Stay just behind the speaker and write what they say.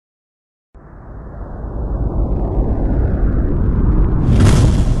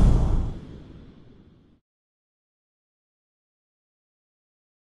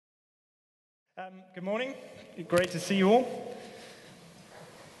Good morning. Great to see you all.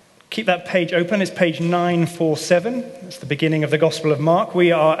 Keep that page open. It's page 947. It's the beginning of the Gospel of Mark.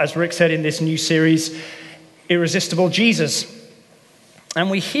 We are, as Rick said, in this new series, Irresistible Jesus.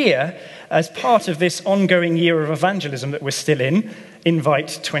 And we hear, as part of this ongoing year of evangelism that we're still in, Invite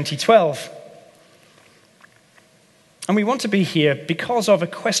 2012. And we want to be here because of a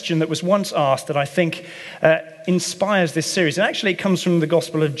question that was once asked that I think inspires this series. And actually it comes from the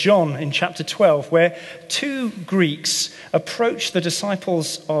Gospel of John in chapter 12, where two Greeks approach the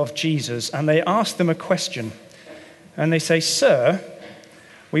disciples of Jesus and they ask them a question. And they say, "Sir,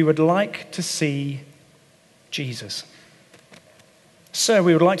 we would like to see Jesus." Sir,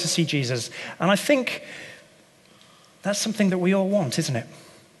 we would like to see Jesus. And I think that's something that we all want, isn't it?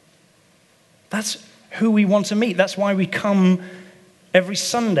 That's who we want to meet. That's why we come every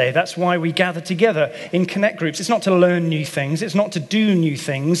Sunday. That's why we gather together in connect groups. It's not to learn new things. It's not to do new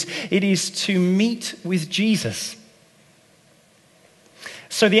things. It is to meet with Jesus.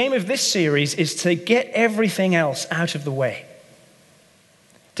 So the aim of this series is to get everything else out of the way.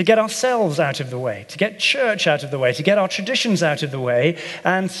 To get ourselves out of the way. To get church out of the way. To get our traditions out of the way.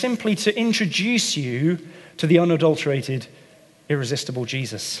 And simply to introduce you to the unadulterated, irresistible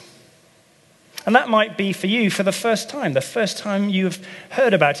Jesus. And that might be for you for the first time you've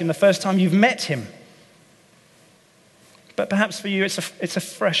heard about him, the first time you've met him. But perhaps for you it's a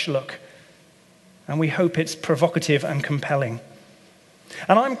fresh look, and we hope it's provocative and compelling.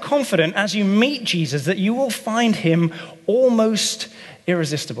 And I'm confident as you meet Jesus that you will find him almost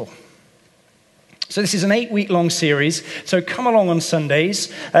irresistible. So this is an 8-week-long series, so come along on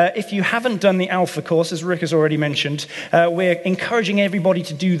Sundays. If you haven't done the Alpha course, as Rick has already mentioned, we're encouraging everybody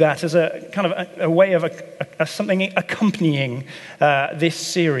to do that as a kind of a way of something accompanying this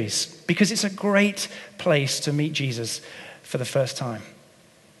series, because it's a great place to meet Jesus for the first time.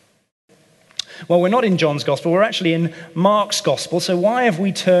 Well, we're not in John's Gospel, we're actually in Mark's Gospel, so why have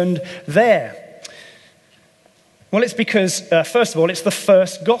we turned there? Well, it's because, first of all, it's the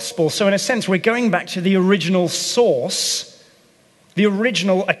first gospel. So in a sense, we're going back to the original source, the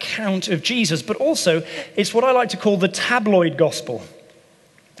original account of Jesus. But also, it's what I like to call the tabloid gospel.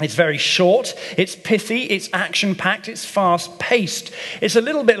 It's very short, it's pithy, it's action-packed, it's fast-paced. It's a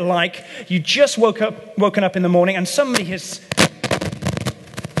little bit like you just woken up in the morning and somebody has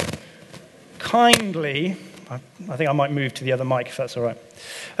kindly... I think I might move to the other mic if that's all right.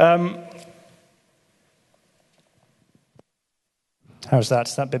 How's that?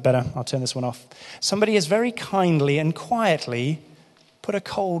 Is that a bit better? I'll turn this one off. Somebody has very kindly and quietly put a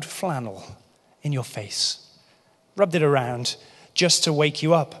cold flannel in your face, rubbed it around just to wake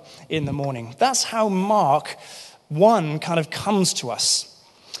you up in the morning. That's how Mark 1 kind of comes to us.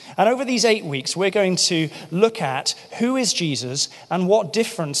 And over these 8 weeks, we're going to look at who is Jesus and what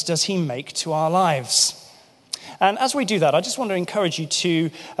difference does he make to our lives. And as we do that, I just want to encourage you to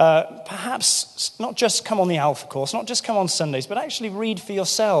perhaps not just come on the Alpha course, not just come on Sundays, but actually read for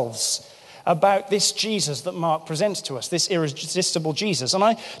yourselves about this Jesus that Mark presents to us, this irresistible Jesus. And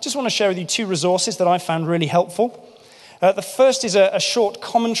I just want to share with you 2 resources that I found really helpful. The first is a short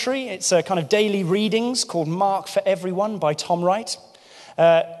commentary. It's a kind of daily readings called Mark for Everyone by Tom Wright.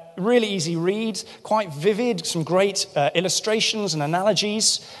 Really easy read, quite vivid, some great illustrations and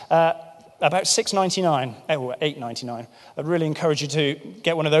analogies. About $6.99, or $8.99. I'd really encourage you to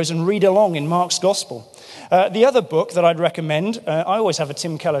get one of those and read along in Mark's Gospel. The other book that I'd recommend, I always have a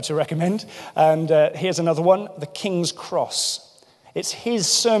Tim Keller to recommend, and here's another one, The King's Cross. It's his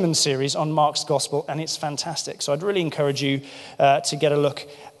sermon series on Mark's Gospel, and it's fantastic. So I'd really encourage you to get a look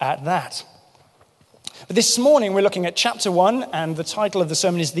at that. But this morning we're looking at chapter 1, and the title of the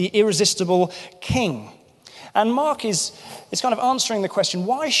sermon is The Irresistible King. And Mark is kind of answering the question,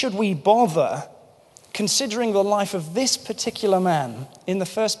 why should we bother considering the life of this particular man in the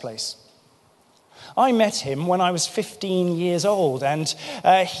first place? I met him when I was 15 years old, and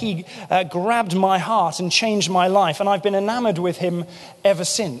he grabbed my heart and changed my life, and I've been enamored with him ever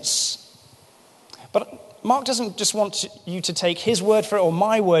since. But Mark doesn't just want you to take his word for it or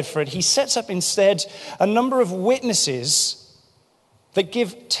my word for it. He sets up instead a number of witnesses that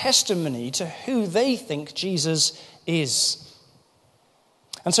give testimony to who they think Jesus is.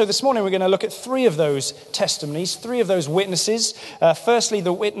 And so this morning we're going to look at 3 of those testimonies, 3 of those witnesses. Firstly,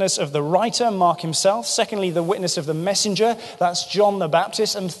 the witness of the writer, Mark himself. Secondly, the witness of the messenger, that's John the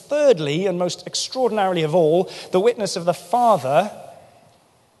Baptist. And thirdly, and most extraordinarily of all, the witness of the Father,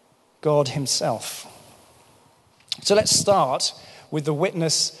 God himself. So let's start with the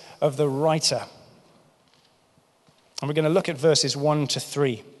witness of the writer. And we're going to look at verses 1 to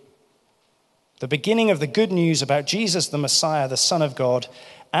 3. The beginning of the good news about Jesus, the Messiah, the Son of God,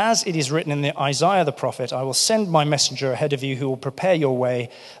 As it is written in the Isaiah the prophet, I will send my messenger ahead of you who will prepare your way,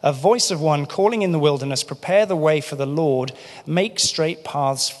 a voice of one calling in the wilderness, prepare the way for the Lord, make straight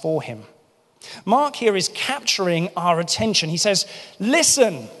paths for him. Mark here is capturing our attention. He says,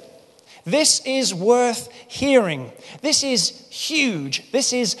 listen, this is worth hearing. This is huge.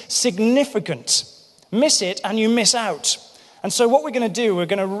 This is significant. Miss it and you miss out. And so what we're going to do, we're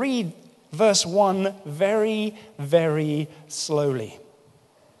going to read verse 1 very, very slowly.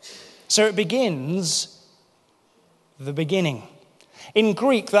 So it begins, the beginning. In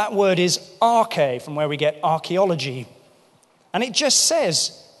Greek, that word is arche, from where we get archaeology. And it just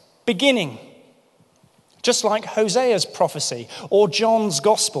says, beginning. Just like Hosea's prophecy or John's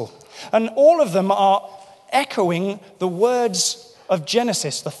gospel. And all of them are echoing the words of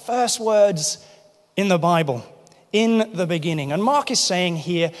Genesis, the first words in the Bible, in the beginning. And Mark is saying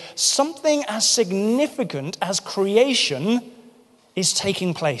here, something as significant as creation is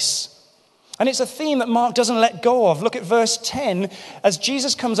taking place. And it's a theme that Mark doesn't let go of. Look at verse 10. As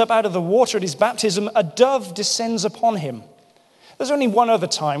Jesus comes up out of the water at his baptism, a dove descends upon him. There's only one other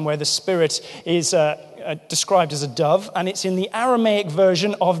time where the Spirit is described as a dove, and it's in the Aramaic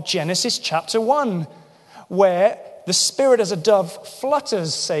version of Genesis chapter 1, where the Spirit as a dove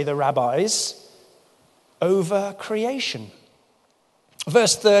flutters, say the rabbis, over creation.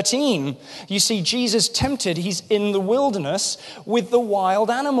 Verse 13, you see Jesus tempted. He's in the wilderness with the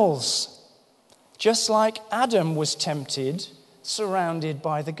wild animals. Just like Adam was tempted, surrounded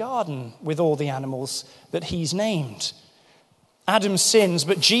by the garden with all the animals that he's named. Adam sins,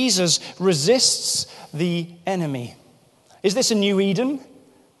 but Jesus resists the enemy. Is this a new Eden?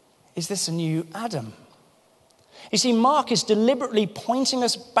 Is this a new Adam? You see, Mark is deliberately pointing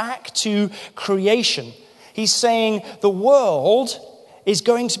us back to creation. He's saying the world is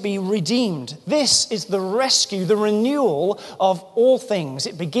going to be redeemed. This is the rescue, the renewal of all things.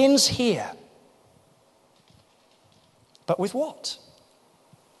 It begins here. But with what?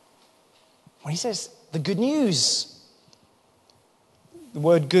 Well, he says the good news. The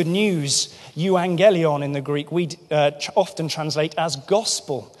word good news, euangelion in the Greek, we often translate as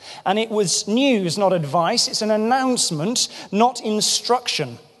gospel. And it was news, not advice. It's an announcement, not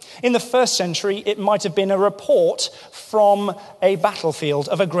instruction. In the first century, it might have been a report from a battlefield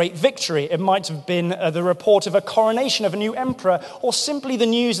of a great victory. It might have been the report of a coronation of a new emperor, or simply the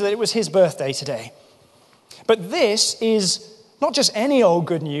news that it was his birthday today. But this is not just any old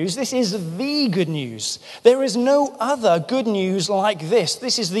good news, this is the good news. There is no other good news like this.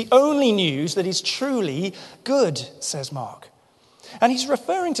 This is the only news that is truly good, says Mark. And he's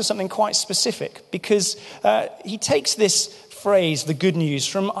referring to something quite specific because he takes this phrase, the good news,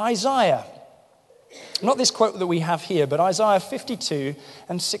 from Isaiah. Not this quote that we have here, but Isaiah 52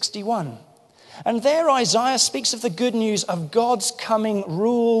 and 61. And there Isaiah speaks of the good news of God's coming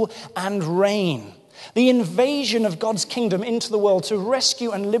rule and reign. The invasion of God's kingdom into the world to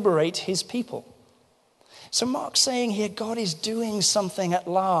rescue and liberate his people. So Mark's saying here, God is doing something at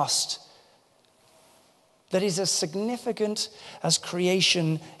last that is as significant as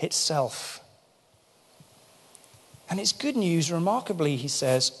creation itself. And it's good news, remarkably, he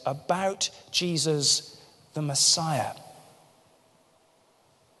says, about Jesus the Messiah.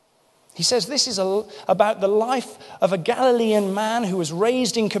 He says this is about the life of a Galilean man who was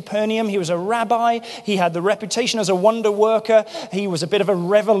raised in Capernaum. He was a rabbi. He had the reputation as a wonder worker. He was a bit of a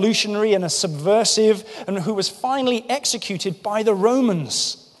revolutionary and a subversive, and who was finally executed by the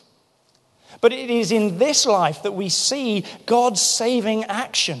Romans. But it is in this life that we see God's saving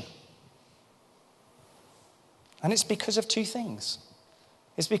action. And it's because of two things.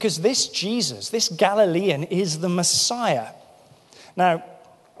 It's because this Jesus, this Galilean, is the Messiah. Now,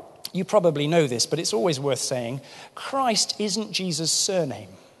 you probably know this, but it's always worth saying, Christ isn't Jesus' surname.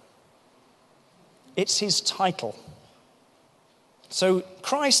 It's his title. So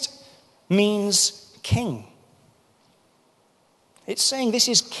Christ means king. It's saying this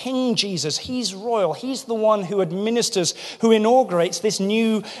is King Jesus. He's royal. He's the one who administers, who inaugurates this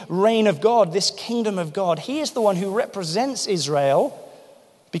new reign of God, this kingdom of God. He is the one who represents Israel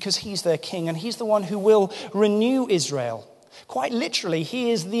because he's their king, and he's the one who will renew Israel. Quite literally,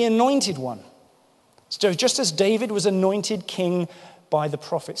 he is the anointed one. So just as David was anointed king by the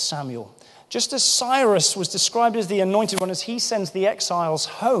prophet Samuel, just as Cyrus was described as the anointed one as he sends the exiles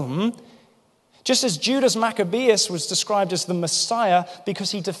home, just as Judas Maccabeus was described as the Messiah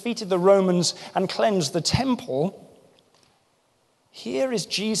because he defeated the Romans and cleansed the temple, here is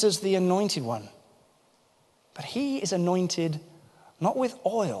Jesus the anointed one. But he is anointed not with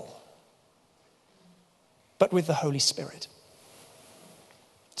oil, but with the Holy Spirit.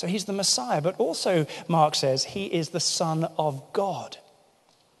 So he's the Messiah, but also, Mark says, he is the Son of God.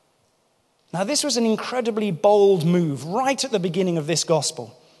 Now, this was an incredibly bold move right at the beginning of this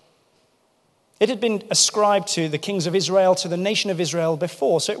gospel. It had been ascribed to the kings of Israel, to the nation of Israel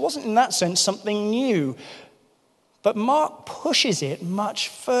before, so it wasn't in that sense something new. But Mark pushes it much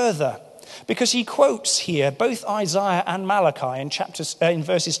further because he quotes here both Isaiah and Malachi in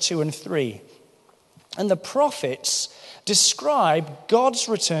verses 2 and 3. And the prophets describe God's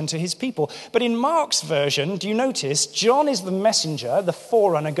return to his people. But in Mark's version, do you notice, John is the messenger, the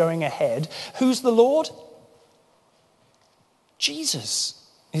forerunner going ahead. Who's the Lord? Jesus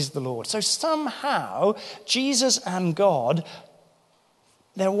is the Lord. So somehow, Jesus and God,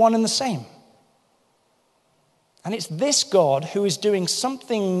 they're one and the same. And it's this God who is doing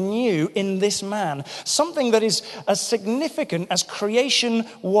something new in this man, something that is as significant as creation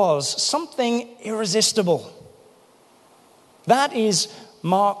was, something irresistible. That is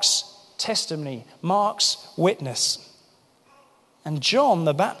Mark's testimony, Mark's witness. And John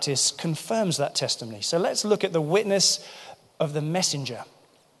the Baptist confirms that testimony. So let's look at the witness of the messenger.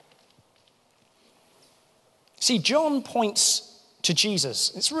 See, John points to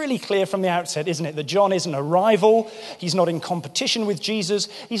Jesus. It's really clear from the outset, isn't it, that John isn't a rival. He's not in competition with Jesus.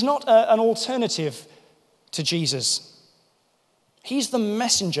 He's not an alternative to Jesus. He's the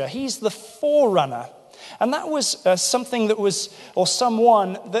messenger. He's the forerunner. And that was something that was, or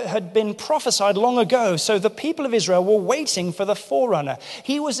someone that had been prophesied long ago. So the people of Israel were waiting for the forerunner.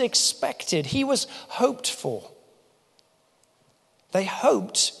 He was expected. He was hoped for. They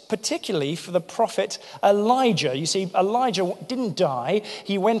hoped particularly for the prophet Elijah. You see, Elijah didn't die.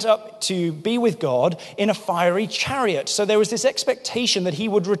 He went up to be with God in a fiery chariot. So there was this expectation that he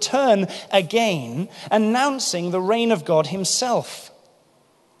would return again, announcing the reign of God himself.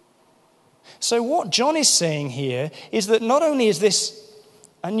 So what John is saying here is that not only is this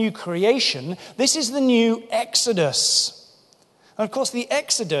a new creation, this is the new Exodus. And of course, the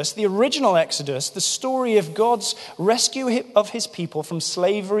Exodus, the original Exodus, the story of God's rescue of his people from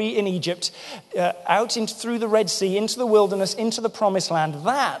slavery in Egypt, through the Red Sea, into the wilderness, into the promised land,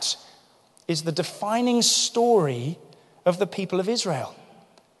 that is the defining story of the people of Israel.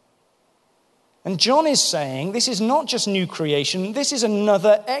 And John is saying this is not just new creation, this is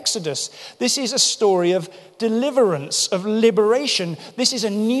another Exodus. This is a story of deliverance, of liberation. This is a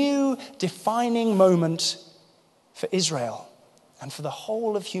new defining moment for Israel and for the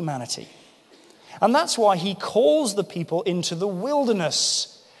whole of humanity. And that's why he calls the people into the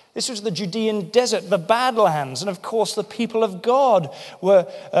wilderness. This was the Judean desert, the Badlands. And of course, the people of God were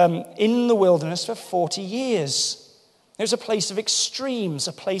in the wilderness for 40 years. It was a place of extremes,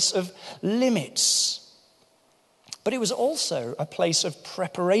 a place of limits. But it was also a place of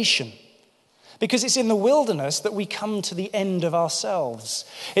preparation. Because it's in the wilderness that we come to the end of ourselves.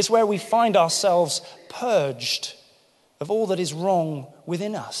 It's where we find ourselves purged of all that is wrong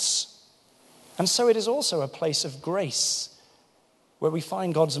within us. And so it is also a place of grace, where we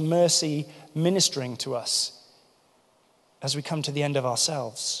find God's mercy ministering to us as we come to the end of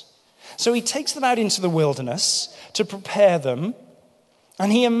ourselves. So he takes them out into the wilderness to prepare them,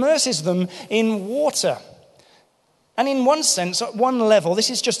 and he immerses them in water. And in one sense, at one level,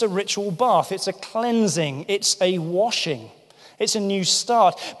 this is just a ritual bath. It's a cleansing. It's a washing. It's a new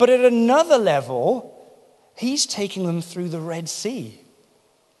start. But at another level, he's taking them through the Red Sea,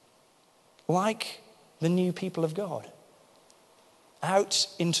 like the new people of God, out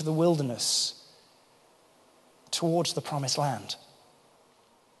into the wilderness towards the promised land.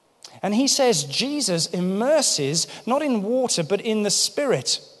 And he says Jesus immerses not in water, but in the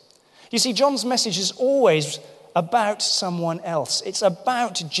Spirit. You see, John's message is always about someone else. It's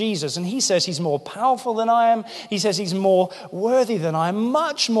about Jesus. And he says he's more powerful than I am. He says he's more worthy than I am,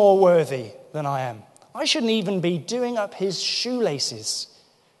 much more worthy than I am. I shouldn't even be doing up his shoelaces.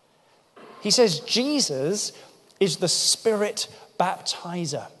 He says Jesus is the Spirit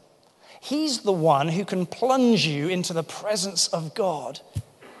baptizer. He's the one who can plunge you into the presence of God.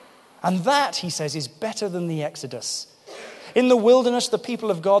 And that, he says, is better than the Exodus. In the wilderness, the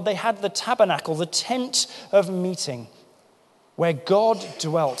people of God, they had the tabernacle, the tent of meeting, where God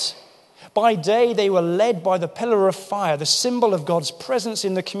dwelt. By day, they were led by the pillar of fire, the symbol of God's presence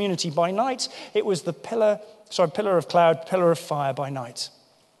in the community. By night, it was the pillar of cloud, pillar of fire by night.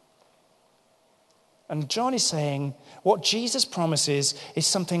 And John is saying what Jesus promises is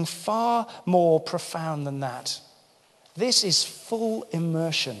something far more profound than that. This is full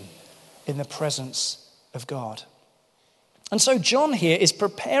immersion in the presence of God. And so John here is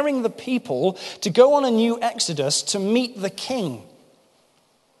preparing the people to go on a new exodus to meet the king.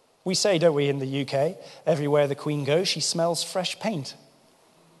 We say, don't we, in the UK, everywhere the Queen goes, she smells fresh paint.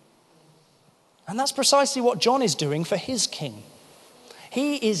 And that's precisely what John is doing for his king.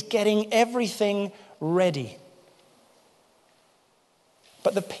 He is getting everything ready.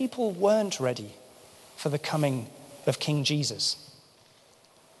 But the people weren't ready for the coming of King Jesus.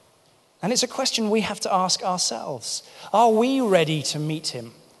 And it's a question we have to ask ourselves. Are we ready to meet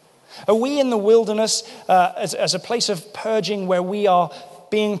him? Are we in the wilderness as a place of purging where we are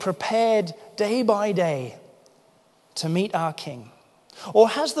being prepared day by day to meet our King? Or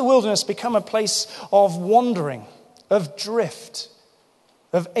has the wilderness become a place of wandering, of drift,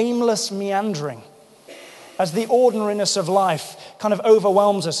 of aimless meandering, as the ordinariness of life kind of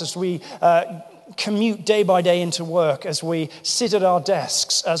overwhelms us as we commute day by day into work, as we sit at our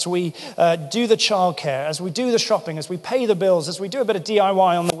desks, as we do the childcare, as we do the shopping, as we pay the bills, as we do a bit of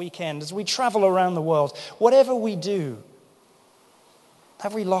DIY on the weekend, as we travel around the world? Whatever we do,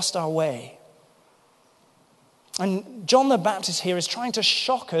 have we lost our way? And John the Baptist here is trying to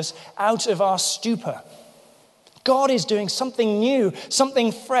shock us out of our stupor. God is doing something new,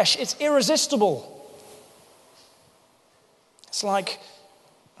 something fresh. It's irresistible. It's like,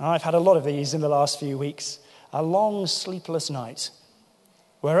 I've had a lot of these in the last few weeks, a long sleepless night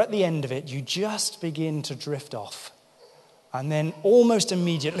where at the end of it you just begin to drift off. And then almost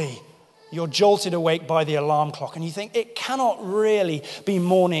immediately you're jolted awake by the alarm clock and you think, it cannot really be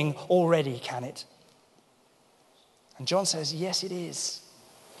morning already, can it? And John says, yes, it is.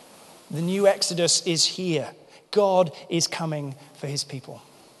 The new Exodus is here. God is coming for his people.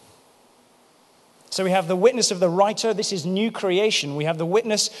 So we have the witness of the writer. This is new creation. We have the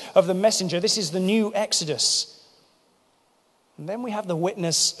witness of the messenger. This is the new Exodus. And then we have the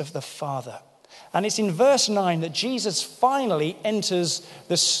witness of the Father. And it's in verse 9 that Jesus finally enters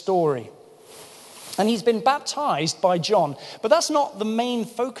the story. And he's been baptized by John. But that's not the main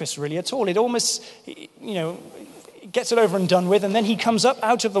focus really at all. It almost, gets it over and done with. And then he comes up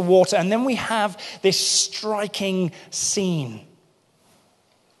out of the water. And then we have this striking scene.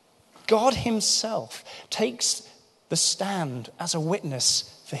 God himself takes the stand as a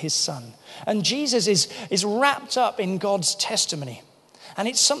witness for his son. And Jesus is wrapped up in God's testimony. And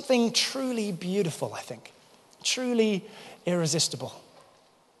it's something truly beautiful, I think. Truly irresistible.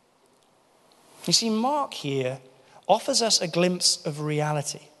 You see, Mark here offers us a glimpse of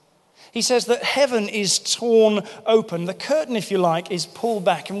reality. He says that heaven is torn open. The curtain, if you like, is pulled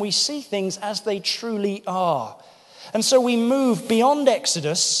back. And we see things as they truly are. And so we move beyond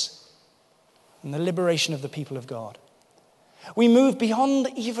Exodus and the liberation of the people of God. We move beyond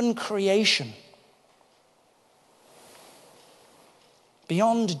even creation,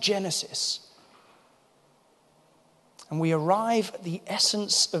 beyond Genesis, and we arrive at the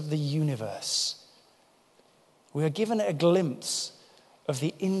essence of the universe. We are given a glimpse of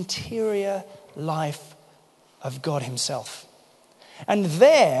the interior life of God himself. And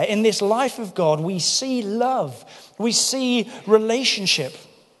there, in this life of God, we see love, we see relationship.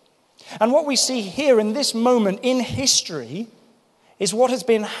 And what we see here in this moment in history is what has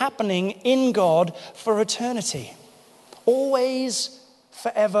been happening in God for eternity. Always,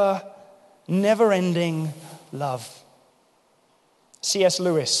 forever, never-ending love. C.S.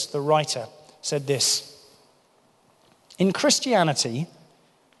 Lewis, the writer, said this: in Christianity,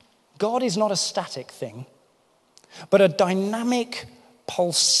 God is not a static thing, but a dynamic,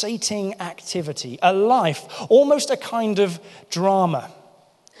 pulsating activity, a life, almost a kind of drama.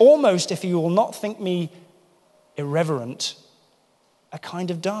 Almost, if you will not think me irreverent, a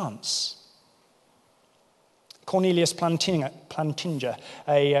kind of dance. Cornelius Plantinga,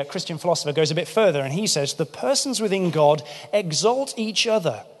 a Christian philosopher, goes a bit further and he says, the persons within God exalt each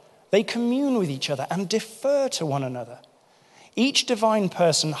other. They commune with each other and defer to one another. Each divine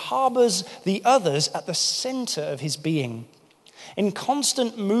person harbors the others at the center of his being. In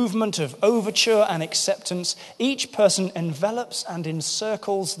constant movement of overture and acceptance, each person envelops and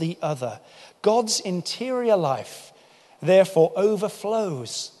encircles the other. God's interior life, therefore,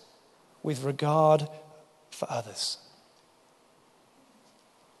 overflows with regard for others.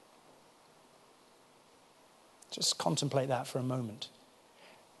 Just contemplate that for a moment.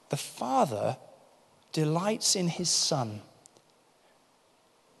 The Father delights in his Son.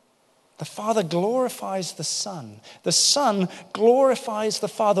 The Father glorifies the Son. The Son glorifies the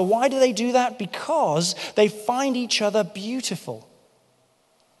Father. Why do they do that? Because they find each other beautiful.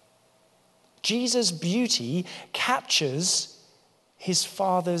 Jesus' beauty captures his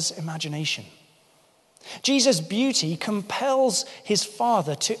Father's imagination. Jesus' beauty compels his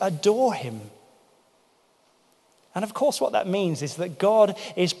Father to adore him. And of course, what that means is that God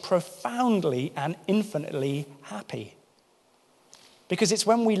is profoundly and infinitely happy. Because it's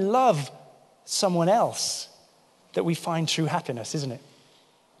when we love someone else that we find true happiness, isn't it?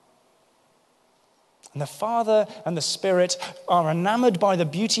 And the Father and the Spirit are enamored by the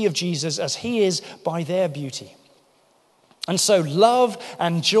beauty of Jesus as he is by their beauty. And so love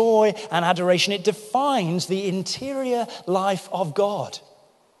and joy and adoration, it defines the interior life of God.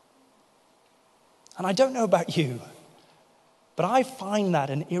 And I don't know about you, but I find that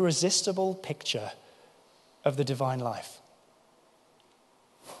an irresistible picture of the divine life.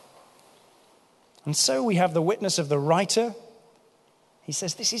 And so we have the witness of the writer. He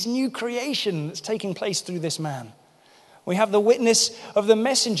says, this is new creation that's taking place through this man. We have the witness of the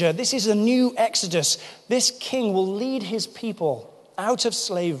messenger. This is a new exodus. This king will lead his people out of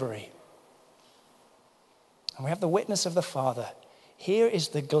slavery. And we have the witness of the Father. Here is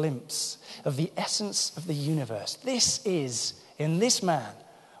the glimpse of the essence of the universe. This is, in this man,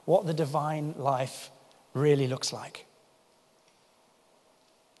 what the divine life really looks like.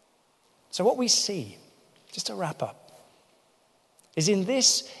 So what we see, just to wrap up, is in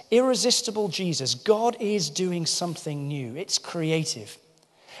this irresistible Jesus, God is doing something new. It's creative.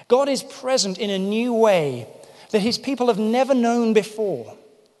 God is present in a new way that his people have never known before.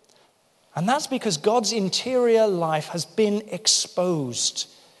 And that's because God's interior life has been exposed.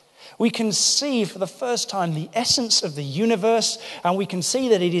 We can see for the first time the essence of the universe, and we can see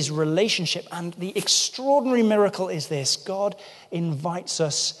that it is relationship. And the extraordinary miracle is this: God invites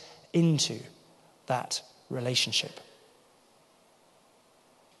us into that relationship.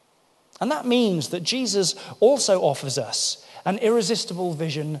 And that means that Jesus also offers us an irresistible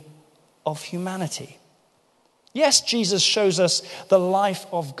vision of humanity. Yes, Jesus shows us the life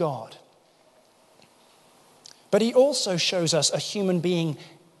of God. But he also shows us a human being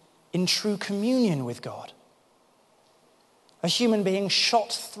in true communion with God. A human being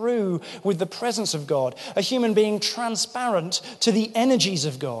shot through with the presence of God. A human being transparent to the energies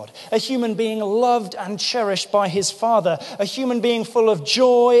of God. A human being loved and cherished by his Father. A human being full of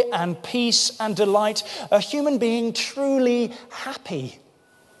joy and peace and delight. A human being truly happy.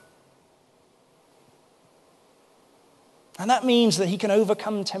 And that means that he can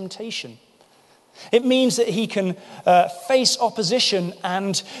overcome temptation. It means that he can face opposition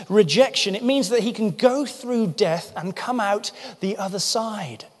and rejection. It means that he can go through death and come out the other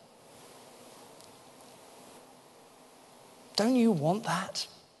side. Don't you want that?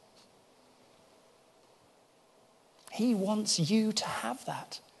 He wants you to have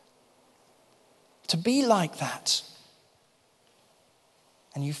that. To be like that.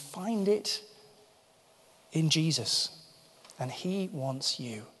 And you find it in Jesus. And he wants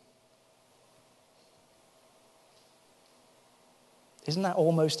you. Isn't that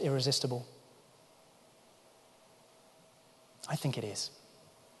almost irresistible? I think it is.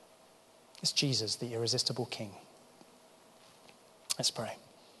 It's Jesus, the irresistible King. Let's pray.